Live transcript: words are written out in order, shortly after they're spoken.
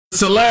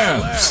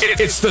celebs.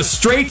 It's the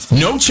Straight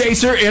No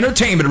Chaser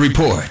Entertainment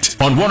Report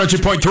on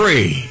 102.3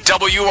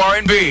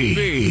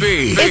 WRNB.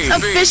 It's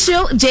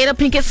official. Jada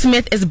Pinkett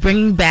Smith is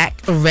bringing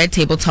back Red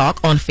Table Talk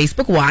on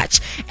Facebook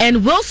Watch,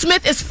 and Will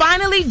Smith is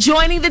finally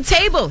joining the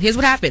table. Here's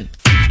what happened.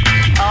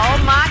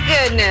 Oh my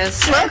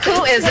goodness. Look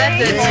who is at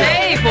the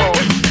table.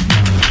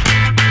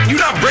 You're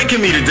not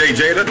breaking me today,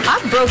 Jada.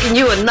 I've broken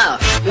you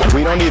enough.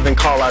 We don't even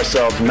call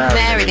ourselves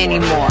married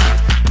anymore.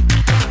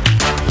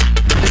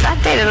 I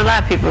dated a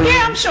lot of people.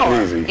 Yeah, I'm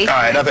sure. Easy. All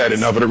right, I've had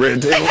enough of the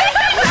red table.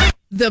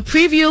 The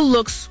preview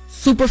looks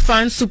super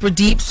fun, super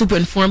deep, super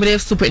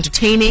informative, super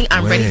entertaining.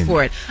 I'm ready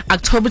for it.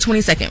 October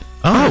 22nd.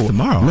 Oh,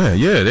 tomorrow. Man,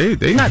 yeah,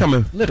 they Not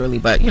coming. literally,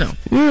 but you know.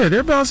 Yeah,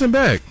 they're bouncing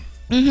back.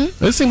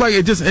 Mm-hmm. It seemed like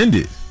it just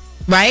ended.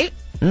 Right?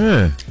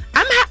 Yeah.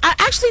 I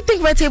actually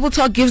think Red Table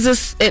Talk gives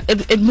us,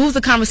 it moves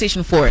the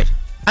conversation forward.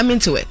 I'm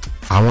into it.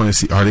 I want to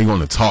see, are they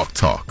going to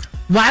talk?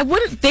 Why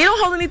wouldn't they?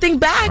 Don't hold anything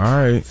back. All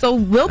right. So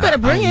Will better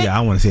bring it. Yeah,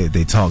 I want to say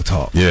they talk.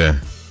 Yeah.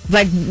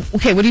 Like,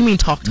 okay, what do you mean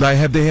talk? Like,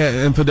 have they had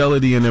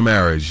infidelity in their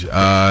marriage?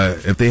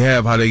 If they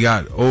have, how they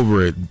got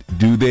over it?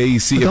 Do they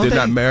see if they're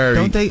not married?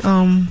 Don't they?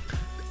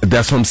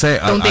 That's what I'm saying.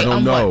 I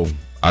don't know. What?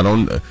 I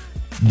don't.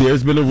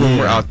 There's been a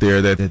rumor out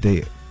there that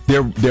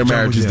their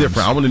marriage is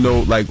different. I want to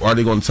know, like, are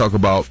they going to talk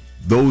about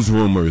those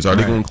rumors? Are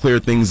they going to clear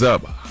things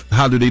up?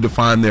 How do they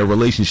define their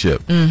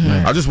relationship?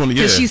 Mm-hmm. I just want to.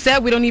 Yeah. Because she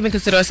saed we don't even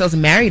consider ourselves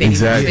married anymore.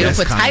 Exactly. They don't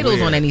put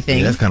titles on anything.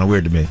 Yeah, that's kind of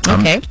weird to me.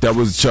 Okay. That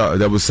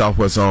was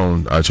Southwest's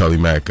own Charlie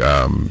Mack,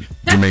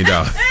 Jermaine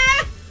Dowd.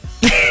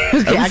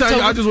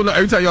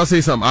 Every time y'all say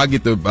something, I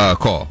get the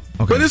call.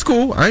 Okay. But it's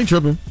cool. I ain't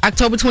tripping.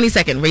 October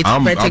 22nd, Red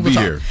Table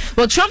Talk. Here.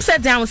 Well, Trump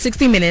sat down with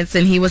 60 Minutes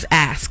and he was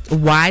asked,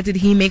 why did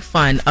he make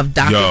fun of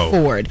Dr.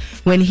 Ford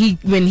when he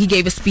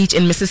gave a speech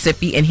in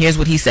Mississippi, and here's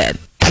what he said.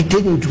 I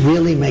didn't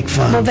really make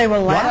fun. Well, they were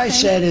laughing. What I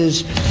said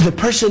is the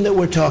person that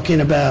we're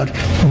talking about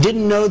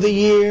didn't know the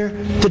year,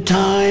 the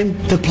time,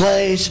 the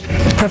place.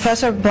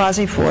 Professor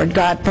Blasey Ford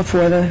got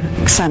before the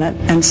Senate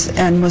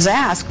and was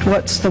asked,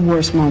 what's the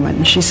worst moment?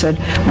 And she said,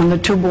 when the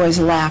two boys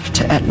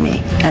laughed at me,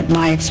 at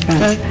my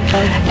expense.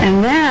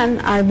 And then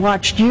I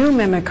watched you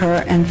mimic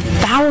her, and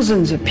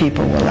thousands of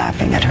people were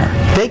laughing at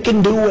her. They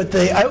can do what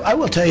I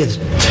will tell you,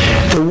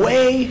 the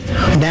way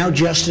now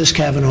Justice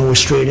Kavanaugh was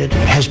treated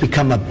has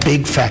become a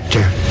big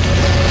factor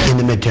in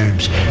the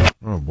midterms.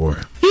 Oh, boy.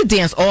 He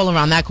danced all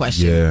around that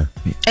question. Yeah.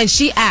 And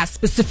she asked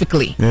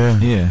specifically.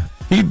 Yeah.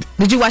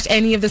 Did you watch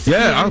any of this?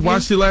 Yeah, I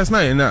watched it last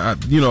night, and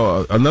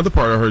another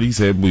part I heard, he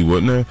said we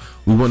wouldn't have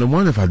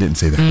won if I didn't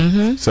say that.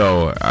 Mm-hmm.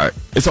 So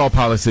it's all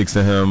politics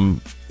to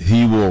him.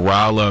 He will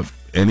rile up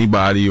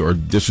anybody or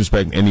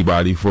disrespect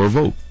anybody for a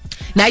vote.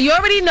 Now, you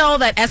already know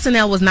that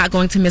SNL was not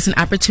going to miss an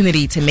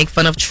opportunity to make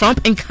fun of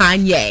Trump and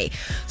Kanye.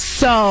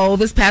 So,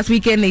 this past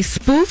weekend, they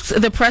spoofed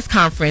the press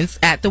conference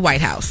at the White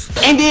House.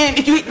 And then,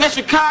 if you hit that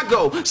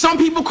Chicago, some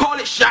people call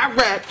it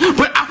Chirac,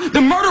 but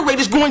the murder rate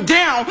is going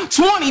down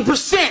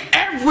 20%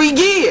 every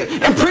year.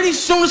 And pretty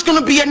soon, it's going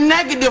to be a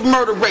negative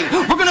murder rate.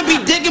 We're going to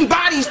be digging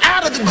bodies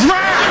out of the ground.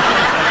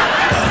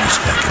 Wow, this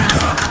guy can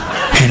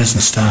talk. He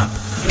doesn't stop.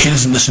 He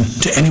doesn't listen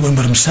to anyone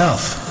but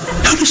himself.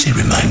 Who does he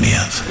remind me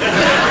of?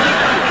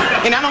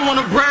 And I don't want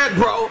to brag,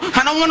 bro.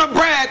 I don't want to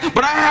brag,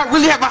 but I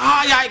really have a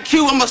high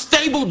IQ. I'm a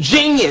stable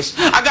genius.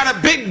 I got a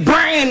big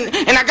brain,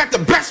 and I got the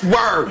best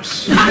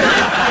words. Oh,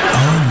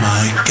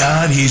 my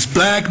God, he's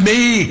black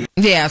me.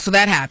 Yeah, so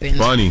that happened.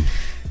 Funny.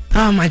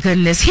 Oh, my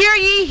goodness. Hear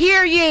ye,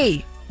 hear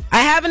ye. I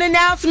have an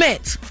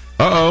announcement.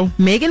 Uh-oh.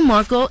 Meghan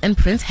Markle and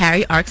Prince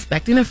Harry are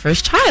expecting their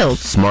first child.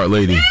 Smart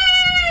lady.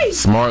 Yay!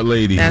 Smart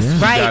lady. That's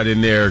right. Got in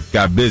there,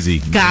 got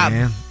busy.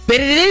 But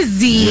it is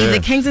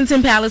the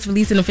Kensington Palace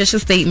released an official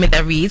statement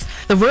that reads,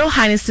 the Royal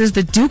Highnesses,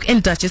 the Duke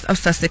and Duchess of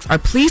Sussex, are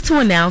pleased to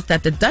announce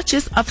that the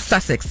Duchess of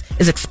Sussex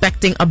is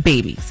expecting a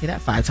baby. Say that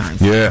 5 times.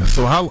 Yeah.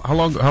 So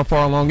how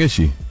far along is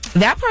she?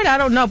 That part I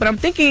don't know, but I'm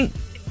thinking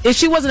if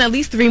she wasn't at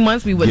least 3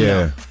 months, we wouldn't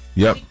know.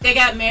 Yep. They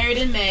got married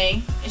in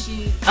May,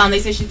 and they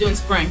say she's doing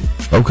spring.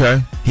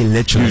 Okay. He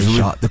literally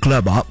shot the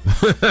club up.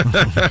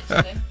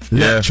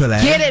 Yeah.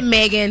 Literally. Get it,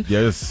 Megan.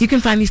 Yes. You can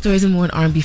find these stories and more on R&B